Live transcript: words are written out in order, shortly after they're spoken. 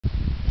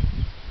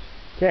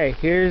Okay,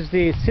 here's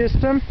the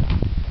system,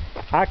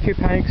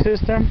 Aquaponic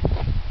system.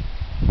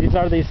 These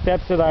are the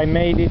steps that I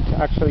made it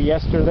actually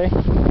yesterday.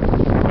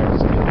 They're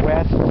still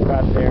wet,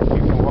 but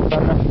you can walk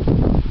on them.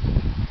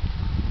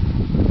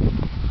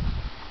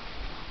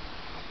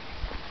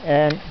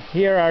 And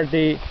here are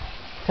the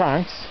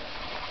tanks.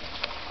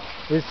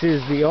 This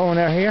is the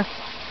owner here,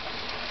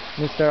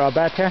 Mr.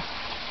 Abate.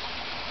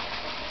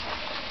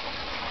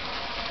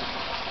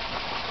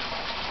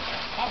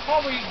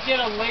 I'll probably get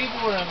a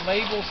labeler and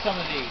label some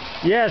of these.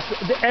 Yes,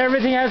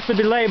 everything has to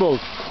be labeled.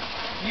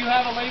 You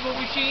have a label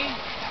machine?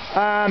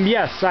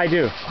 Yes, I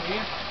do.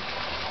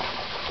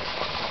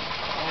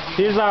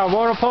 These are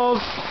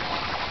waterfalls.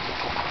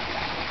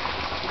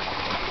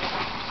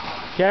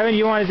 Kevin,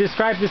 you want to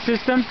describe the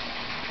system?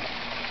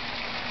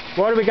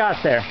 What do we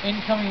got there?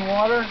 Incoming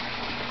water.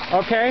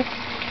 Okay.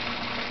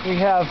 We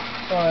have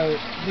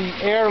the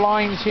air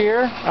lines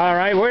here. All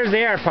right, where's the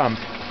air pump?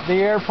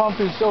 The air pump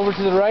is over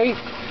to the right.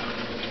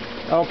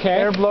 Okay.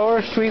 Air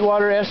blower,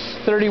 Sweetwater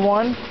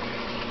S31.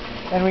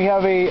 And we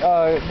have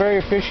a very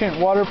efficient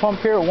water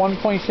pump here at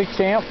 1.6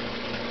 amp.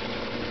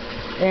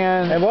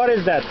 And what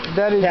is that?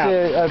 That is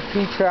a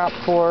P-trap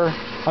for,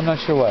 I'm not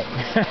sure what.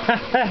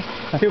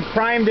 To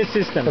prime the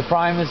system. To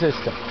prime the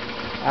system.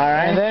 All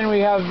right. And then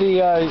we have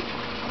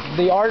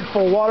the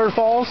artful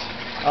waterfalls.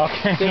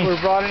 Okay. That were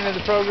brought into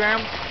the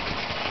program.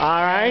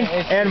 All right.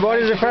 And what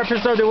is the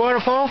purpose of the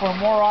waterfall? For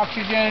more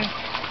oxygen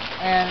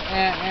and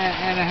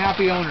a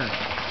happy owner.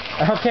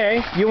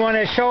 Okay. You want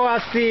to show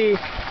us the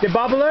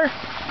bubbler?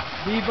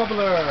 The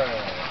bubbler.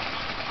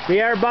 The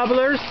air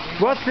bubblers.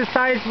 What's the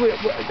size?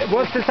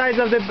 What's the size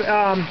of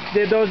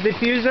those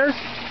diffusers?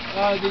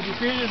 The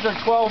diffusers are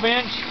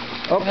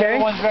 12-inch. Okay.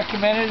 Everyone's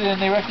recommended, and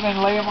they recommend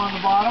lay them on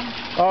the bottom.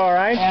 All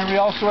right. And we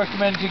also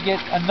recommend to get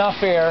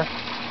enough air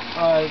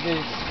that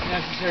is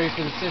necessary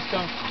for the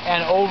system,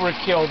 and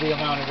overkill the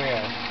amount of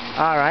air.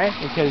 All right.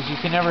 Because you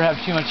can never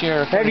have too much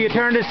air. Have you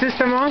turned the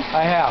system on?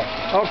 I have.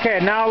 Okay.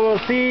 Now we'll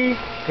see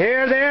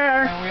here,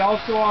 there. And we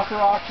also offer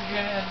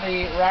oxygen in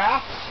the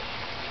rafts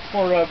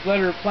for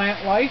better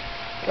plant life,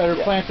 better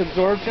plant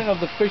absorption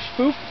of the fish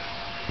poop,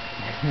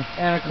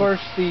 and of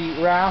course the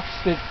rafts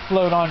that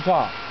float on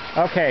top.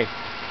 Okay.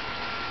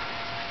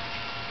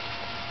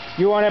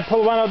 You want to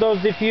pull one of those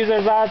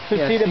diffusers out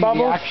to see the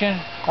bubbles? The action.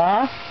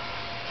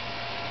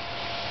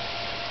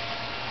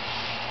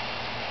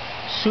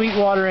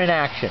 Sweetwater in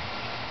action.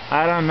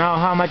 I don't know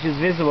how much is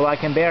visible. I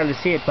can barely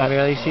see it. But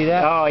barely see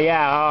that? Oh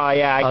yeah,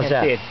 I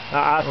can see it.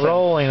 Awesome.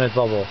 Rolling with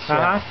bubbles.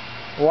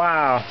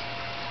 Wow.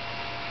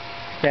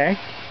 Okay.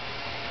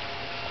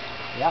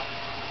 Yep.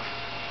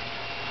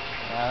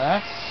 Now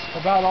that's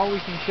about all we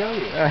can show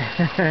you.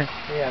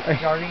 We have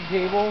starting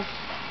tables.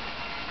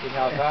 We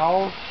have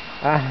valves.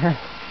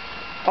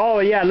 Oh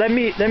yeah. Let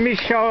me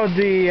show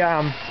the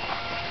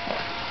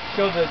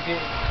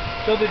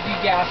Show the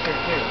degasser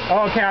too.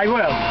 Okay, I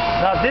will.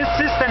 Now this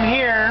system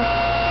here,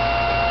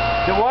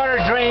 the water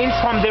drains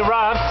from the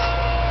rafts,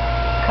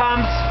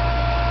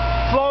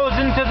 flows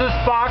into this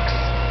box,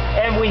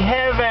 and we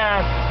have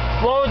a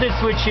floated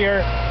switch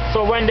here.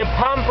 So when the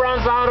pump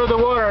runs out of the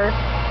water,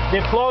 the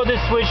floated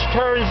switch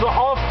turns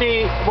off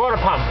the water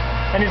pump,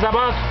 and it's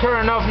about to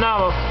turn off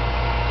now.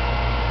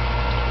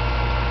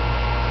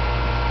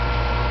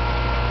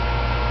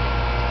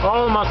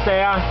 Almost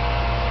there.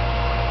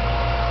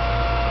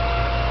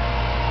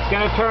 It's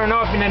gonna turn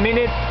off in a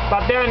minute,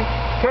 but then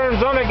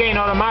turns on again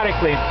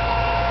automatically.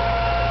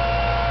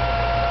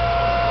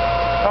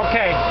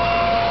 Okay,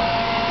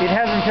 it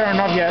hasn't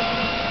turned off yet.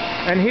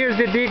 And here's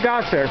the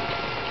degasser.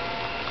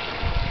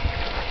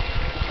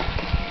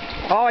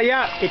 Oh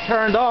yeah, it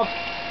turned off,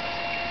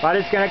 but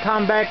it's gonna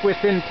come back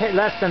within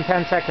less than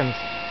 10 seconds.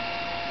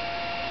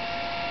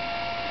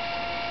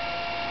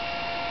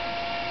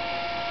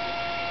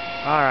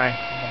 All right.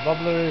 And the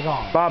bubbler is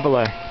on.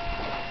 Bubbler.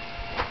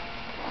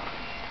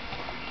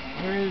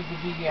 Here is the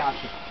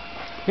degasser.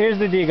 Here's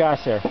the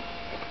degasser.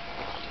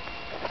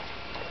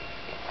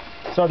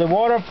 So the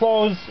water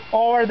flows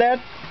over that.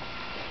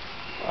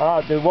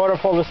 The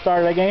waterfall will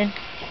start again.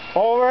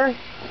 Over,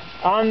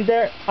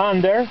 under,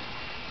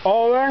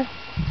 over.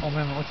 Oh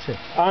man, what's this?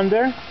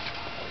 Under.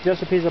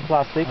 Just a piece of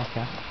plastic.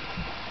 Okay.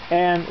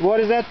 And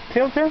what is that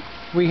filter?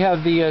 We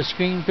have the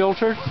screen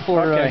filter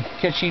for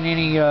catching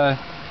any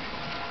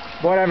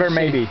whatever it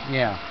may be.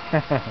 Yeah.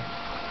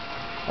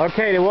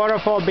 Okay, the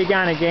waterfall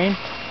began again.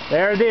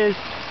 There it is,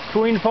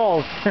 Twin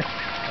Falls.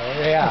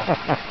 Yeah.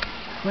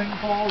 Twin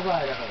Falls,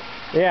 Idaho.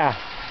 Yeah.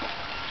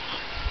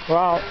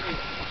 Well,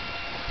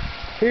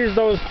 here's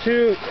those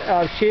two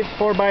sheets,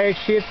 4x8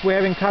 sheets. We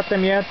haven't cut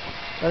them yet.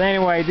 But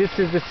anyway, this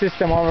is the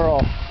system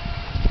overall.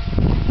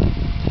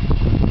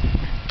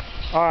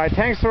 Alright,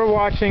 thanks for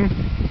watching.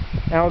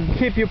 And I'll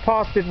keep you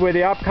posted with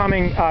the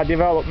upcoming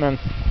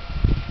developments.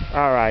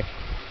 Alright.